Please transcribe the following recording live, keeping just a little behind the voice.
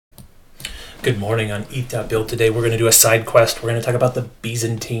Good morning on ETH.BUILD. Today we're going to do a side quest. We're going to talk about the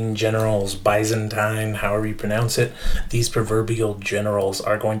Byzantine generals, Byzantine, however you pronounce it. These proverbial generals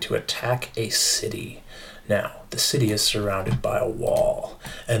are going to attack a city. Now, the city is surrounded by a wall,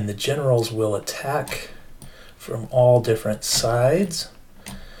 and the generals will attack from all different sides,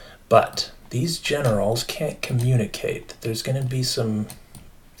 but these generals can't communicate. There's going to be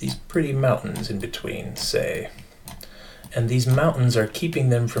these pretty mountains in between, say. And these mountains are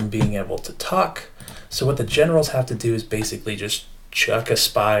keeping them from being able to talk. So what the generals have to do is basically just chuck a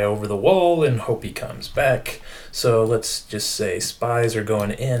spy over the wall and hope he comes back. So let's just say spies are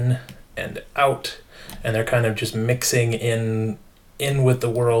going in and out, and they're kind of just mixing in with the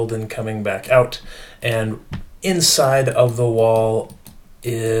world and coming back out. And inside of the wall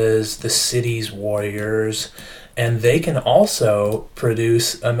is the city's warriors, and they can also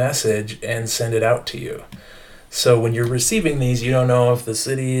produce a message and send it out to you. So when you're receiving these, you don't know if the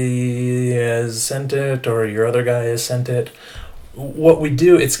city has sent it or your other guy has sent it. What we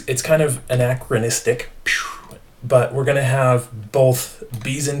do, it's kind of anachronistic, but we're going to have both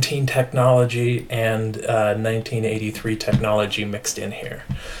Byzantine technology and 1983 technology mixed in here.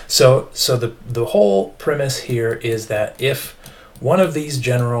 So the whole premise here is that if one of these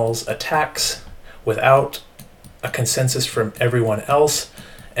generals attacks without a consensus from everyone else,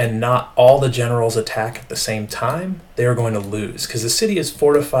 and not all the generals attack at the same time, they are going to lose, because the city is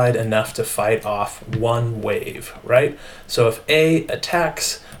fortified enough to fight off one wave, right? So if A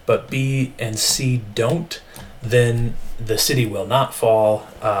attacks, but B and C don't, then the city will not fall.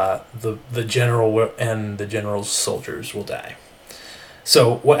 The general and the general's soldiers will die.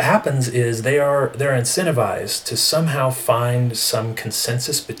 So what happens is they're incentivized to somehow find some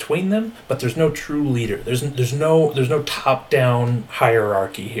consensus between them, but there's no true leader. There's no top-down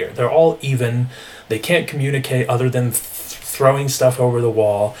hierarchy here. They're all even. They can't communicate other than throwing stuff over the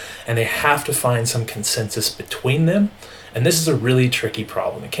wall, and they have to find some consensus between them. And this is a really tricky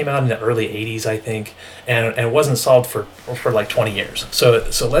problem. It came out in the early 80s, I think, and it wasn't solved for like 20 years. So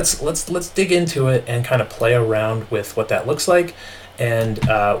let's dig into it and kind of play around with what that looks like. And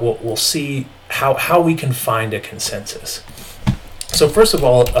we'll see how we can find a consensus. So first of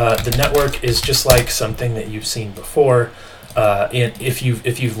all, the network is just like something that you've seen before. If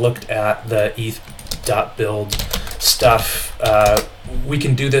you've looked at the ETH.BUILD stuff, we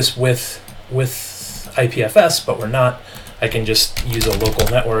can do this with IPFS, but we're not. I can just use a local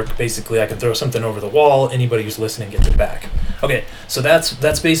network. Basically, I can throw something over the wall. Anybody who's listening gets it back. Okay, so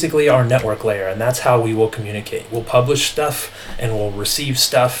that's basically our network layer, and that's how we will communicate. We'll publish stuff, and we'll receive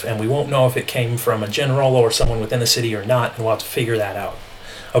stuff, and we won't know if it came from a general or someone within the city or not, and we'll have to figure that out.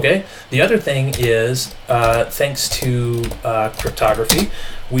 Okay, the other thing is, thanks to cryptography,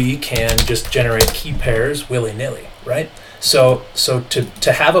 we can just generate key pairs willy-nilly, right? So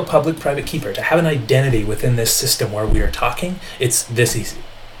to have a public-private key pair, to have an identity within this system where we are talking, it's this easy.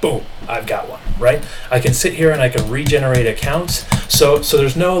 Boom, I've got one, right? I can sit here and I can regenerate accounts. So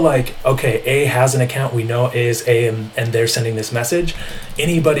there's no like, okay, A has an account, we know A is A, and they're sending this message.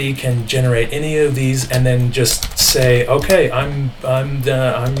 Anybody can generate any of these and then just say, okay, I'm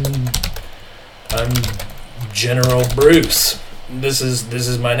General Bruce. This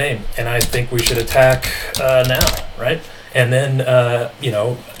is my name, and I think we should attack now, right? And then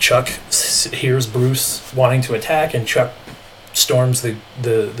Chuck hears Bruce wanting to attack, and Chuck storms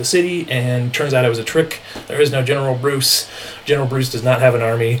the city, and turns out it was a trick. There is no General Bruce. General Bruce does not have an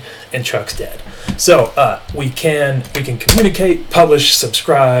army, and Chuck's dead. So we can communicate, publish,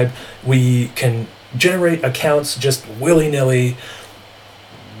 subscribe. We can generate accounts just willy-nilly.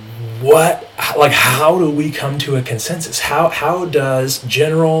 How do we come to a consensus? How does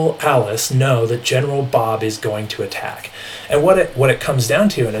General Alice know that General Bob is going to attack? And what it comes down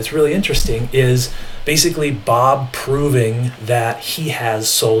to, and it's really interesting, is basically Bob proving that he has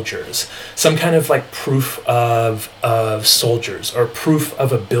soldiers, some kind of like proof of soldiers or proof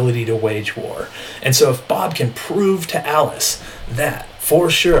of ability to wage war. And so if Bob can prove to Alice that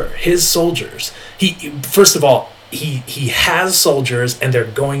for sure his soldiers, first of all, he has soldiers and they're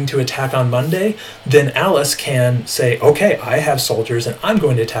going to attack on Monday, then Alice can say, okay, I have soldiers and I'm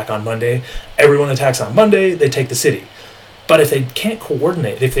going to attack on Monday. Everyone attacks on Monday, they take the city. But if they can't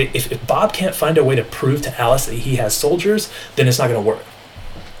coordinate, if Bob can't find a way to prove to Alice that he has soldiers, then it's not going to work.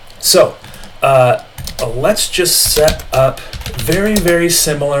 So let's just set up very, very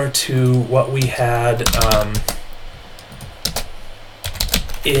similar to what we had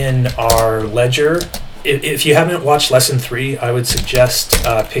in our ledger. If you haven't watched Lesson 3, I would suggest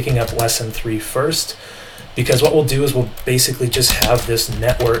picking up Lesson 3 first, because what we'll do is we'll basically just have this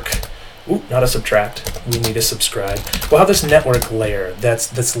network Ooh, not a subtract. We need a subscribe. We'll have this network layer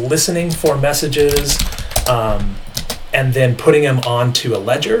that's listening for messages, and then putting them onto a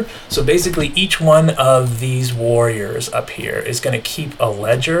ledger. So basically each one of these warriors up here is going to keep a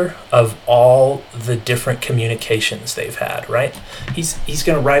ledger of all the different communications they've had, right? He's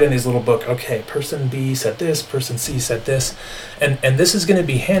going to write in his little book, okay, person B said this, person C said this, and this is going to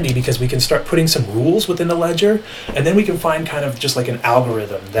be handy because we can start putting some rules within the ledger, and then we can find kind of just like an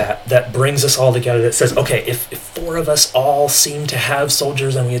algorithm that brings us all together that says, okay, if 4 of us all seem to have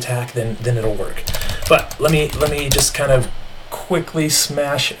soldiers and we attack, then it'll work. But let me just kind of quickly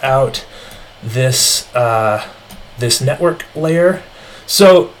smash out this this network layer.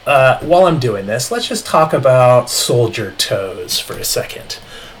 So while I'm doing this, let's just talk about soldier toes for a second.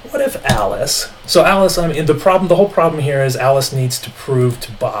 What if Alice? So Alice, I mean, the whole problem here is Alice needs to prove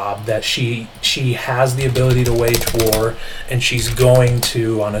to Bob that she has the ability to wage war, and she's going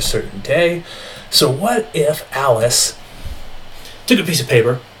to on a certain day. So what if Alice took a piece of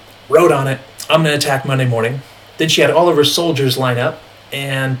paper, wrote on it, I'm going to attack Monday morning. Then she had all of her soldiers line up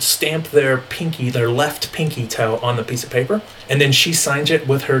and stamp their left pinky toe on the piece of paper. And then she signs it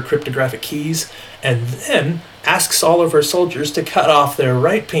with her cryptographic keys and then asks all of her soldiers to cut off their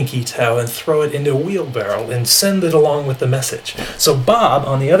right pinky toe and throw it into a wheelbarrow and send it along with the message. So Bob,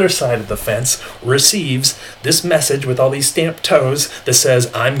 on the other side of the fence, receives this message with all these stamped toes that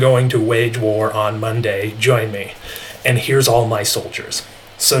says, I'm going to wage war on Monday, join me. And here's all my soldiers.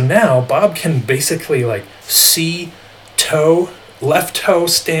 So now Bob can basically like see toe, left toe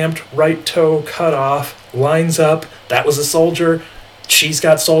stamped, right toe cut off, lines up. That was a soldier. She's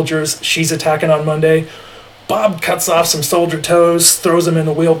got soldiers. She's attacking on Monday. Bob cuts off some soldier toes, throws them in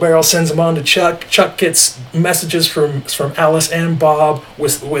the wheelbarrow, sends them on to Chuck. Chuck gets messages from Alice and Bob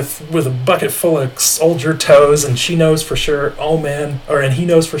with a bucket full of soldier toes, and she knows for sure, and he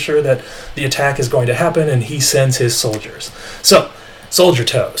knows for sure that the attack is going to happen, and he sends his soldiers. So, soldier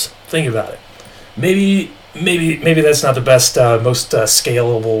toes. Think about it. Maybe that's not the best, most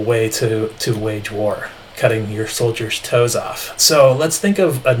scalable way to wage war, cutting your soldiers' toes off. So let's think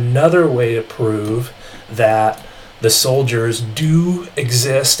of another way to prove that the soldiers do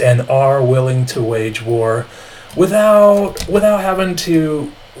exist and are willing to wage war without having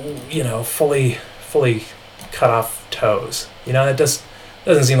to, fully cut off toes. It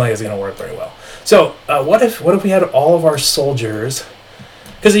doesn't seem like it's going to work very well. So what if we had all of our soldiers?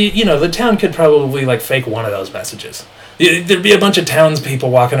 Because the town could probably like fake one of those messages. There'd be a bunch of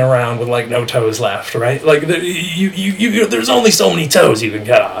townspeople walking around with like no toes left, right? Like there's only so many toes you can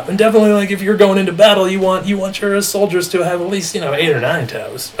cut off, and definitely like if you're going into battle, you want your soldiers to have at least 8 or 9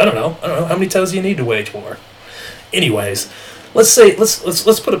 toes. I don't know how many toes do you need to wage war. Anyways, let's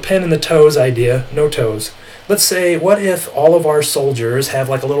put a pin in the toes idea. No toes. Let's say, what if all of our soldiers have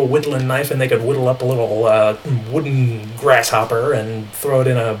like a little whittling knife and they could whittle up a little wooden grasshopper and throw it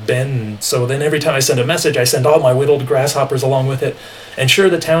in a bin, so then every time I send a message, I send all my whittled grasshoppers along with it. And sure,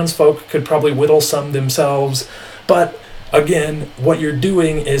 the townsfolk could probably whittle some themselves, but again, what you're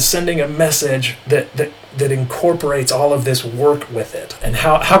doing is sending a message that incorporates all of this work with it. And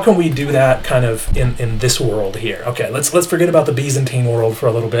how can we do that kind of in this world here? Okay, let's forget about the Byzantine world for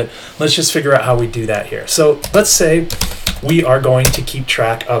a little bit. Let's just figure out how we do that here. So let's say we are going to keep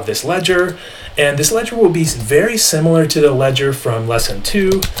track of this ledger, and this ledger will be very similar to the ledger from lesson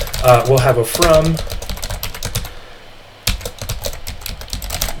 2. We'll have a from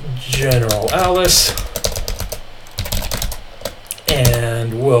General Alice,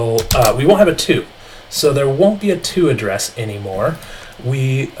 and we won't have a to. So there won't be a to address anymore.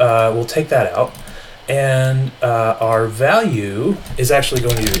 We will take that out, and our value is actually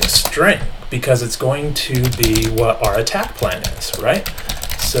going to be a string because it's going to be what our attack plan is, right?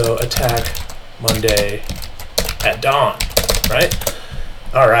 So attack Monday at dawn, right?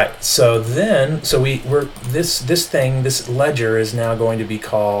 All right. So then, this ledger is now going to be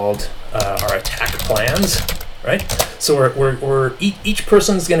called our attack plans, right? So each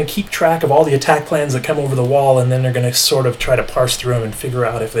person's going to keep track of all the attack plans that come over the wall, and then they're going to sort of try to parse through them and figure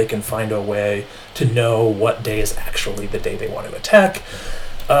out if they can find a way to know what day is actually the day they want to attack.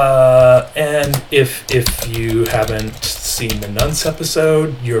 And if you haven't seen the nonce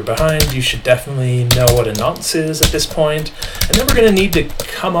episode, you're behind. You should definitely know what a nonce is at this point. And then we're going to need to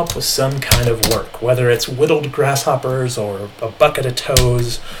come up with some kind of work, whether it's whittled grasshoppers or a bucket of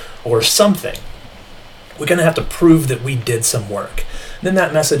toes or something. We're going to have to prove that we did some work. Then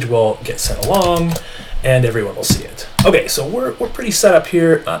that message will get sent along, and everyone will see it. Okay, so we're pretty set up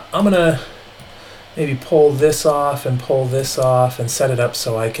here. I'm going to maybe pull this off and pull this off and set it up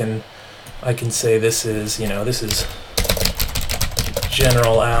so I can say this is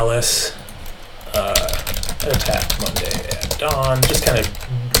General Alice, attack Monday at dawn. Just kind of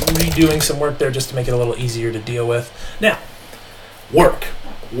redoing some work there just to make it a little easier to deal with. Now, work.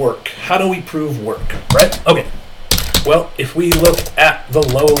 How do we prove work, right? Okay. Well, if we look at the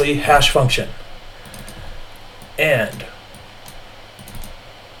lowly hash function, and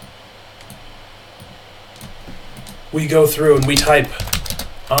we go through and we type,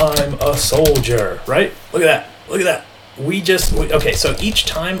 I'm a soldier, right? Look at that. Okay, so each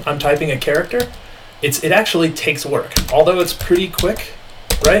time I'm typing a character, it actually takes work. Although it's pretty quick,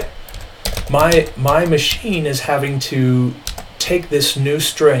 right? My machine is having to take this new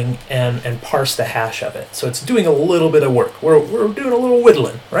string and parse the hash of it. So it's doing a little bit of work. We're doing a little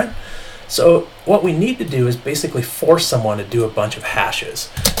whittling, right? So what we need to do is basically force someone to do a bunch of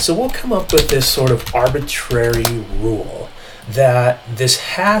hashes. So we'll come up with this sort of arbitrary rule that this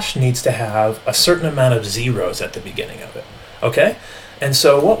hash needs to have a certain amount of zeros at the beginning of it, okay? And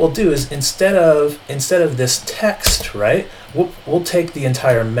so what we'll do is instead of this text, right, we'll take the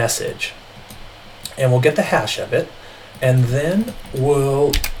entire message and we'll get the hash of it, and then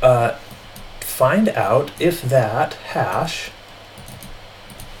we'll find out if that hash,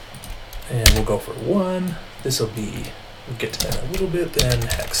 and we'll go for 1. This will be, we'll get to that in a little bit, then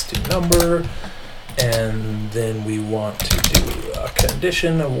hex to number, and then we want to do a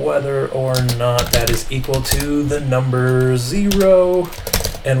condition of whether or not that is equal to the number 0.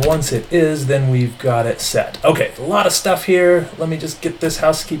 And once it is, then we've got it set. Okay, a lot of stuff here. Let me just get this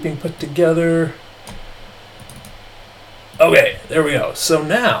housekeeping put together. Okay, there we go. So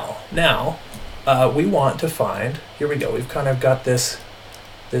now we want to find, here we go, we've kind of got this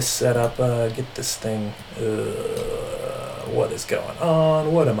set up, get this thing, what is going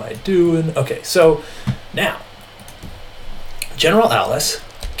on, what am I doing? Okay, so now, General Alice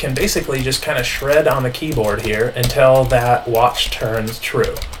can basically just kind of shred on the keyboard here until that watch turns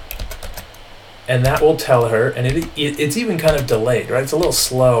true. And that will tell her, and it's even kind of delayed, right? It's a little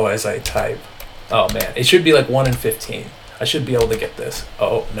slow as I type. Oh man, it should be like 1 in 15. I should be able to get this.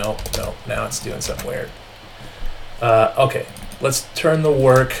 Oh, no, now it's doing something weird. Okay, let's turn the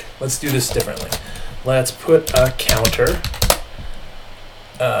work. Let's do this differently. Let's put a counter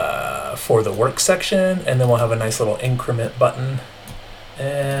for the work section, and then we'll have a nice little increment button.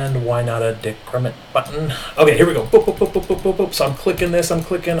 And why not a decrement button? Okay, here we go. Boop, boop, boop, boop, boop, boop, boop. So I'm clicking this, I'm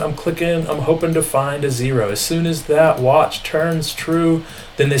clicking, I'm hoping to find a 0. As soon as that watch turns true,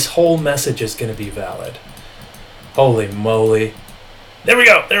 then this whole message is going to be valid. Holy moly. There we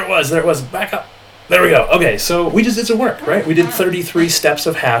go. There it was. Back up. There we go. Okay, so we just did some work, right? We did 33 steps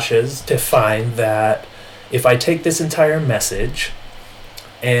of hashes to find that if I take this entire message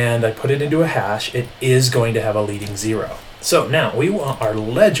and I put it into a hash, it is going to have a leading 0. So now we want our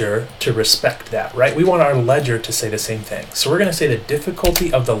ledger to respect that, right? We want our ledger to say the same thing. So we're going to say the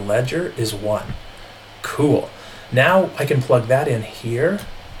difficulty of the ledger is 1. Cool. Now I can plug that in here,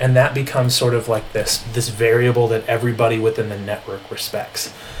 and that becomes sort of like this variable that everybody within the network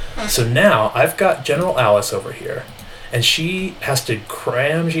respects. So now I've got General Alice over here, and she has to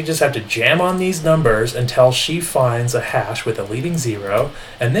she just has to jam on these numbers until she finds a hash with a leading 0,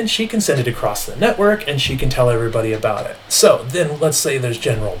 and then she can send it across the network and she can tell everybody about it. So then let's say there's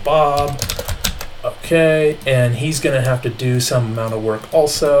General Bob, okay, and he's gonna have to do some amount of work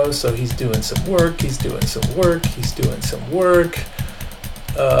also. So he's doing some work, he's doing some work.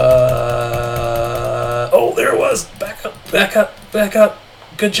 Oh, there it was. Back up.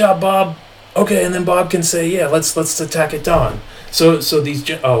 Good job, Bob. Okay, and then Bob can say, yeah, let's attack at dawn. So these,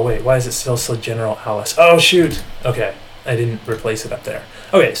 oh wait, why is it still General Alice? Oh shoot. Okay, I didn't replace it up there.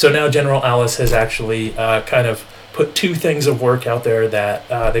 Okay, so now General Alice has actually kind of put 2 things of work out there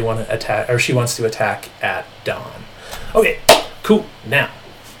that they want to attack, or she wants to attack at dawn. Okay, cool. Now,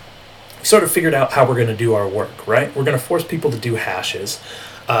 we sort of figured out how we're going to do our work, right? We're going to force people to do hashes.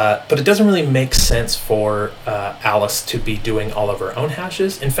 But it doesn't really make sense for Alice to be doing all of her own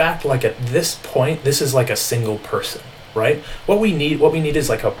hashes. In fact, like at this point, this is like a single person, right? What we need is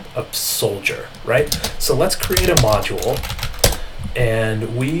like a soldier, right? So let's create a module,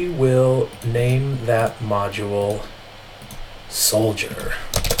 and we will name that module soldier.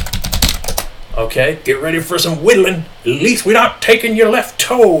 Okay, get ready for some whittling. At least we're not taking your left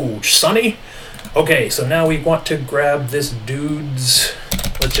toe, sonny. Okay, so now we want to grab this dude's,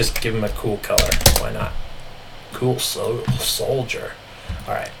 let's just give him a cool color. Why not? Cool soldier.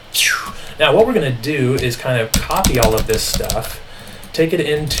 All right. Now what we're going to do is kind of copy all of this stuff, take it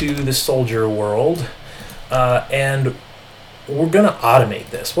into the soldier world, and we're going to automate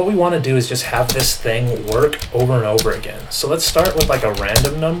this. What we want to do is just have this thing work over and over again. So let's start with like a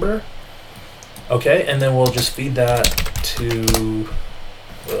random number. Okay, and then we'll just feed that to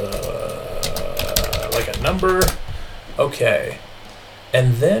like a number. Okay,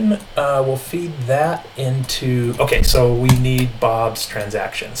 and then we'll feed that into, okay, so we need Bob's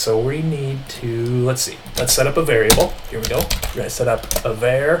transaction. So we need to, let's see, let's set up a variable. Here we go. We're gonna set up a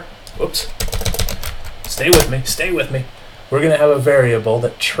var, whoops. Stay with me, stay with me. We're gonna have a variable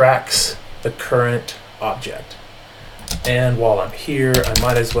that tracks the current object. And while I'm here, I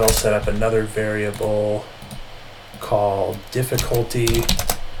might as well set up another variable called difficulty.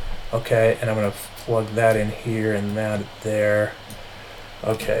 Okay, and I'm gonna plug that in here and that there.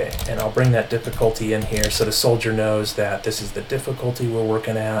 Okay, and I'll bring that difficulty in here so the soldier knows that this is the difficulty we're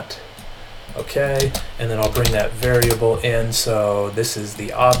working at. Okay, and then I'll bring that variable in, so this is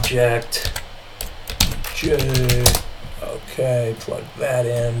the object. J. Okay, plug that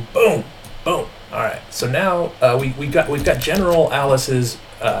in. Boom, boom. All right, so now we've got General Alice's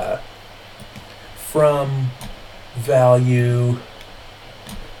from value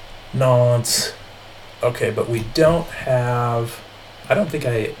nonce. Okay, but we don't have, I don't think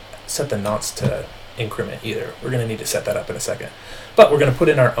I set the nonce to increment either. We're going to need to set that up in a second. But we're going to put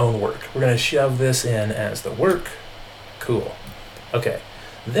in our own work. We're going to shove this in as the work. Cool. Okay,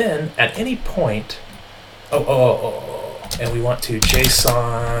 then at any point, and we want to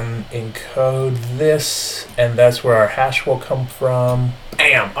JSON encode this, and that's where our hash will come from.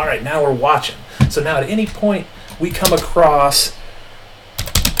 Bam! All right, now we're watching. So now at any point we come across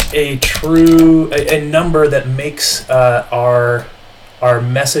a number that makes our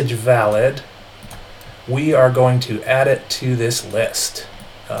message valid, we are going to add it to this list.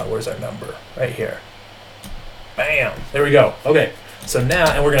 Where's our number? Right here. Bam! There we go. Okay, so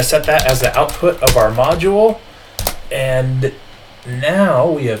now, and we're going to set that as the output of our module. And now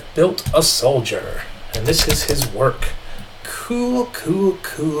we have built a soldier, and this is his work. Cool, cool,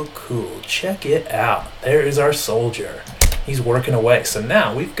 cool, cool. Check it out. There is our soldier. He's working away. So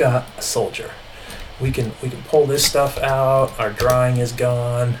now we've got a soldier. We can pull this stuff out. Our drawing is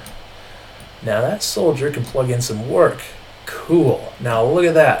gone. Now that soldier can plug in some work. Cool. Now look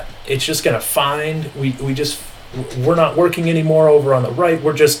at that. It's just gonna find, we're not working anymore over on the right.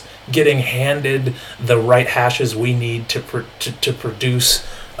 We're just getting handed the right hashes we need to produce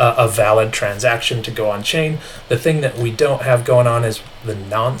a valid transaction to go on chain. The thing that we don't have going on is the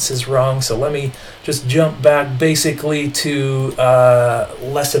nonce is wrong. So let me just jump back basically to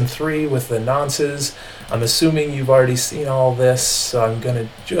lesson 3 with the nonces. I'm assuming you've already seen all this, so I'm gonna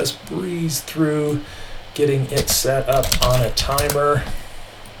just breeze through getting it set up on a timer.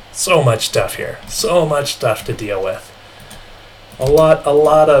 So much stuff here, so much stuff to deal with. A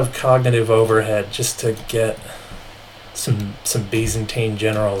lot of cognitive overhead just to get some Byzantine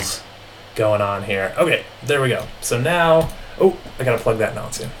generals going on here. Okay, there we go. So now, oh, I gotta plug that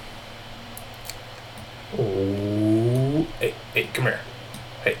nonce in. Oh, hey, come here.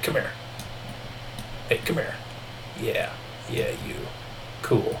 Hey, come here. Hey, come here. Yeah, you.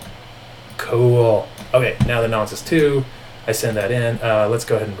 Cool. Okay, now the nonce is 2. I send that in. Let's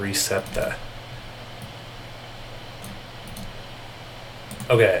go ahead and reset the.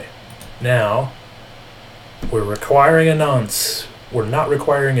 Okay, now we're requiring a nonce. We're not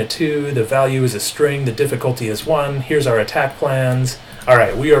requiring a 2. The value is a string. The difficulty is 1. Here's our attack plans. All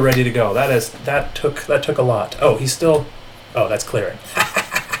right, we are ready to go. That took a lot. Oh, he's still. Oh, that's clearing.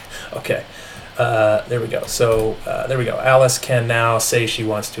 Okay, there we go. So there we go. Alice can now say she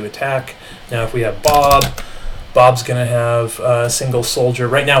wants to attack. Now, if we have Bob's gonna have a single soldier.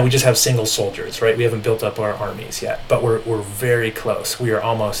 Right now we just have single soldiers, right? We haven't built up our armies yet, but we're very close. We are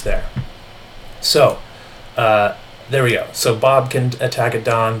almost there. So there we go. So Bob can attack at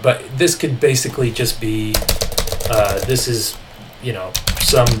dawn, but this could basically just be this is, you know,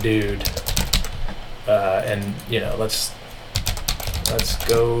 some dude, and you know, let's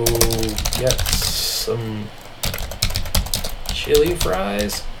go get some chili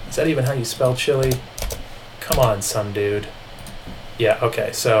fries. Is that even how you spell chili? Come on, some dude. Yeah,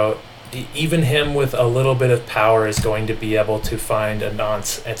 okay, so even him with a little bit of power is going to be able to find a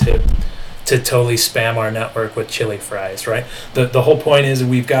nonce and to totally spam our network with chili fries, right? The whole point is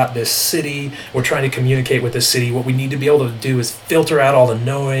we've got this city, we're trying to communicate with this city. What we need to be able to do is filter out all the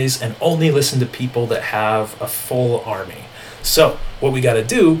noise and only listen to people that have a full army. So what we gotta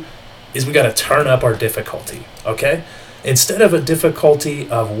do is we gotta turn up our difficulty, okay? Instead of a difficulty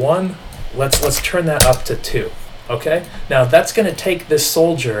of 1, let's turn that up to 2, okay? Now that's gonna take this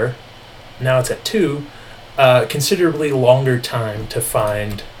soldier, now it's at 2, considerably longer time to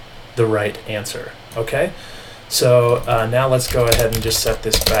find the right answer, okay? So now let's go ahead and just set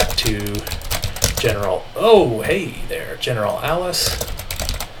this back to General, oh, hey there, General Alice.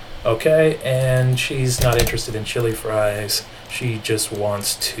 Okay, and she's not interested in chili fries. She just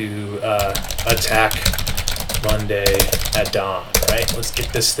wants to attack Monday at dawn, right? Let's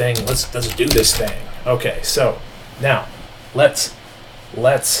get this thing, let's do this thing. Okay, so now let's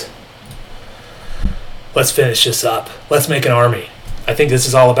finish this up. Let's make an army. I think this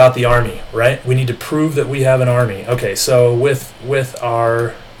is all about the army, right? We need to prove that we have an army. Okay, so with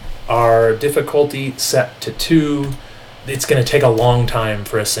our difficulty set to 2, it's going to take a long time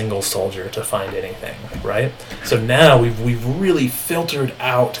for a single soldier to find anything, right? So now we've really filtered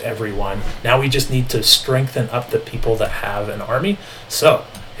out everyone. Now we just need to strengthen up the people that have an army. So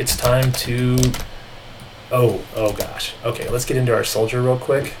it's time to... Oh gosh. Okay, let's get into our soldier real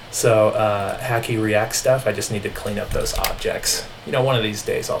quick. So hacky react stuff, I just need to clean up those objects. You know, one of these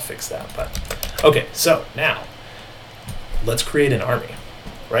days I'll fix that. But okay, so now let's create an army,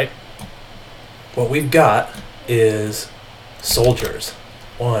 right? What we've got is soldiers.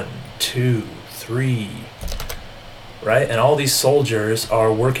 1, 2, 3, right? And all these soldiers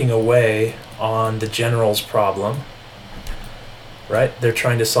are working away on the general's problem, right? They're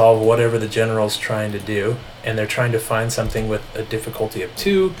trying to solve whatever the general's trying to do, and they're trying to find something with a difficulty of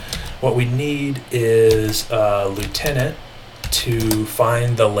 2. What we need is a lieutenant to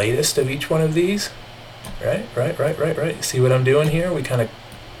find the latest of each one of these, right? See what I'm doing here? We kind of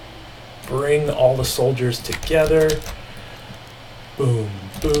bring all the soldiers together. Boom,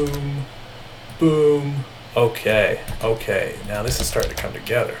 boom, boom. Okay, now this is starting to come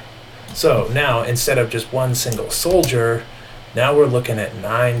together. So now, instead of just one single soldier, now we're looking at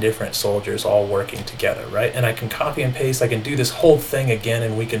 9 different soldiers all working together, right? And I can copy and paste, I can do this whole thing again,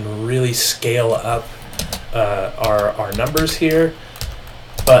 and we can really scale up our numbers here.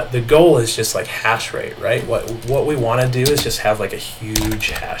 But the goal is just like hash rate, right? What we want to do is just have like a huge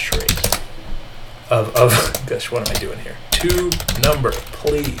hash rate of gosh, what am I doing here? 2 number,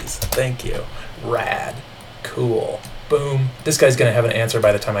 please. Thank you. Rad. Cool. Boom. This guy's gonna have an answer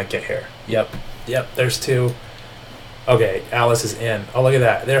by the time I get here. Yep, there's 2. Okay, Alice is in. Oh, look at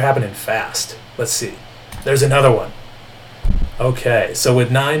that. They're happening fast. Let's see. There's another one. Okay, so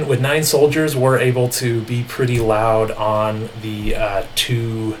with nine soldiers, we're able to be pretty loud on the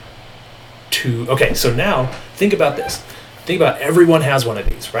two. Okay, so now think about this. Think about everyone has one of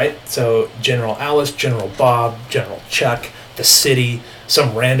these, right? So General Alice, General Bob, General Chuck, the city,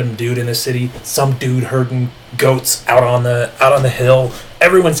 some random dude in the city, some dude herding goats out on the hill.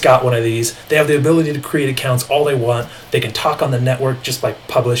 Everyone's got one of these. They have the ability to create accounts all they want. They can talk on the network just by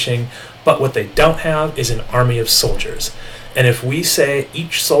publishing. But what they don't have is an army of soldiers. And if we say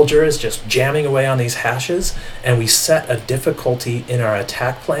each soldier is just jamming away on these hashes, and we set a difficulty in our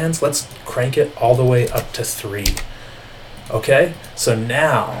attack plans, let's crank it all the way up to 3. Okay? So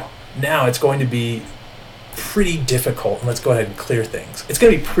now it's going to be pretty difficult. And let's go ahead and clear things. It's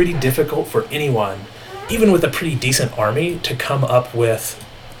going to be pretty difficult for anyone, even with a pretty decent army, to come up with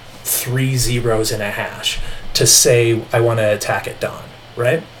 3 zeros in a hash to say I want to attack at dawn,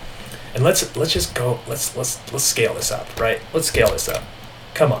 right? And let's just go. Let's scale this up, right? Let's scale this up.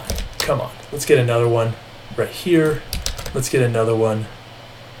 Come on. Let's get another one right here. Let's get another one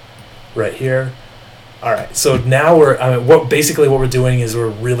right here. All right. So now what we're doing is we're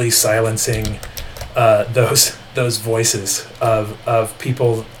really silencing those voices of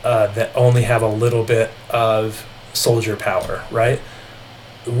people that only have a little bit of soldier power, right?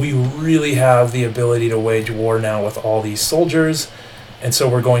 We really have the ability to wage war now with all these soldiers, and so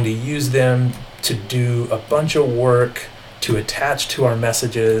we're going to use them to do a bunch of work, to attach to our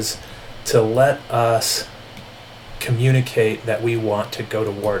messages, to let us communicate that we want to go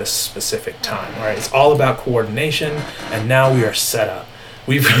to war at a specific time, right? It's all about coordination, and now we are set up.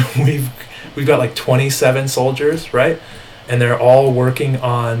 We've got like 27 soldiers, right? And they're all working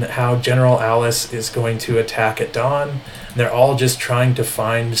on how General Alice is going to attack at dawn. And they're all just trying to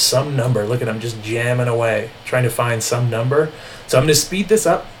find some number. Look at them just jamming away, trying to find some number. So I'm going to speed this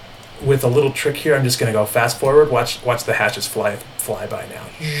up with a little trick here. I'm just going to go fast forward. Watch the hatches fly by now.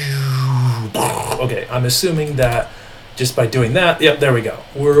 Okay, I'm assuming that just by doing that, yep, there we go.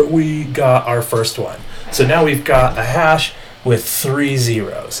 We got our first one. So now we've got a hash with 3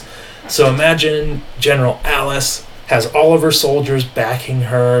 zeros. So imagine General Alice has all of her soldiers backing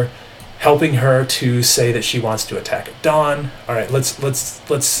her, helping her to say that she wants to attack at dawn. All right, let's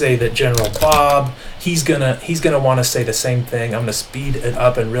say that General Bob, he's gonna want to say the same thing. I'm gonna speed it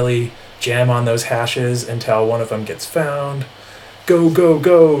up and really jam on those hashes until one of them gets found.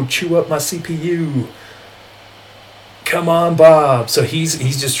 Go, chew up my CPU. Come on, Bob. So he's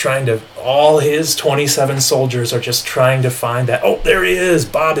just trying to, all his 27 soldiers are just trying to find that. Oh, there he is.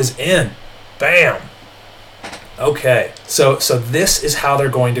 Bob is in. Bam. Okay, so this is how they're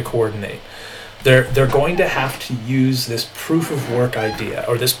going to coordinate. They're going to have to use this proof of work idea,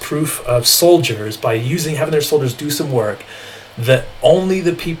 or this proof of soldiers, by having their soldiers do some work, that only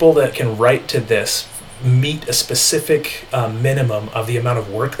the people that can write to this meet a specific minimum of the amount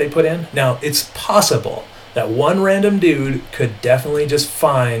of work they put in. Now, it's possible that one random dude could definitely just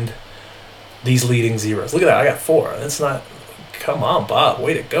find these leading zeros. Look at that, I got 4. That's not, come on, Bob,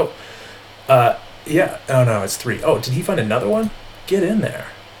 way to go. Yeah, oh no, it's 3. Oh, did he find another one? Get in there.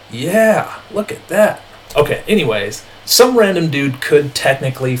 Yeah, look at that. Okay, anyways, some random dude could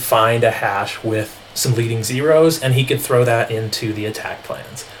technically find a hash with some leading zeros, and he could throw that into the attack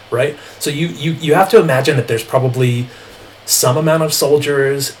plans, right? So you have to imagine that there's probably some amount of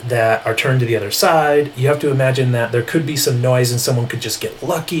soldiers that are turned to the other side. You have to imagine that there could be some noise and someone could just get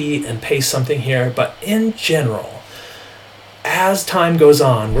lucky and paste something here. But in general, as time goes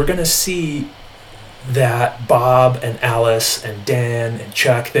on, we're going to see that Bob and Alice and Dan and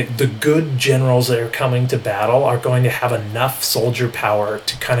Chuck, the good generals that are coming to battle, are going to have enough soldier power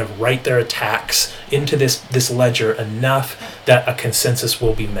to kind of write their attacks into this ledger enough that a consensus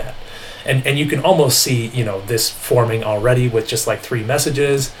will be met. And you can almost see, this forming already with just like 3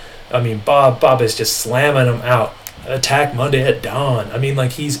 messages. I mean, Bob is just slamming them out. Attack Monday at dawn. I mean,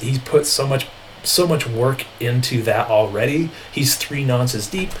 like he's put so much work into that already. He's 3 nonces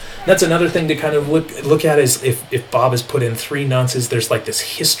deep. That's another thing to kind of look at, is if Bob has put in 3 nonces, there's like this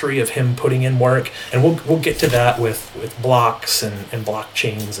history of him putting in work, and we'll get to that with blocks and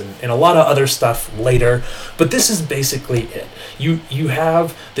blockchains and a lot of other stuff later. But this is basically it. You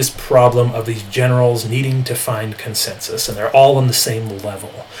have this problem of these generals needing to find consensus, and they're all on the same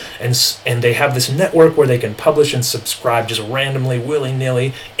level, and they have this network where they can publish and subscribe just randomly,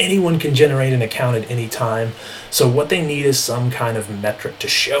 willy-nilly. Anyone can generate an account at any time. So what they need is some kind of metric to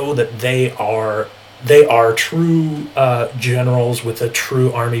show that they are true generals with a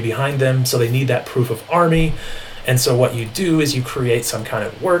true army behind them. So they need that proof of army. And so what you do is you create some kind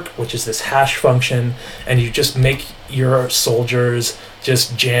of work, which is this hash function, and you just make your soldiers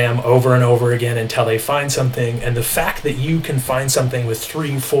just jam over and over again until they find something. And the fact that you can find something with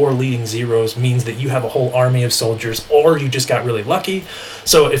 3, 4 leading zeros means that you have a whole army of soldiers, or you just got really lucky.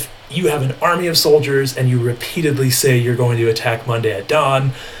 So if you have an army of soldiers and you repeatedly say you're going to attack Monday at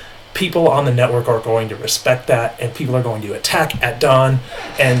dawn, people on the network are going to respect that, and people are going to attack at dawn,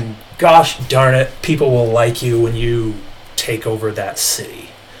 and gosh darn it, people will like you when you take over that city.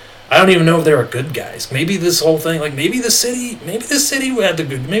 I don't even know if there are good guys. Maybe this whole thing, like maybe the city had the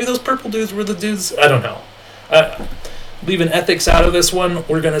good, maybe those purple dudes were the dudes. I don't know. Leaving ethics out of this one,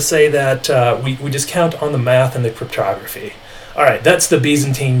 we're going to say that we just count on the math and the cryptography. All right, that's the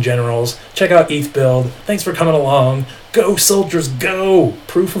Byzantine generals. Check out ETH.BUILD. Thanks for coming along. Go, soldiers, go!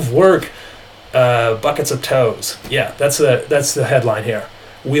 Proof of work. Buckets of toes. Yeah, that's the headline here.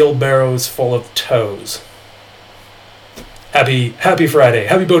 Wheelbarrows full of toes. Happy Friday.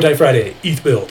 Happy Bowtie Friday. ETH.BUILD.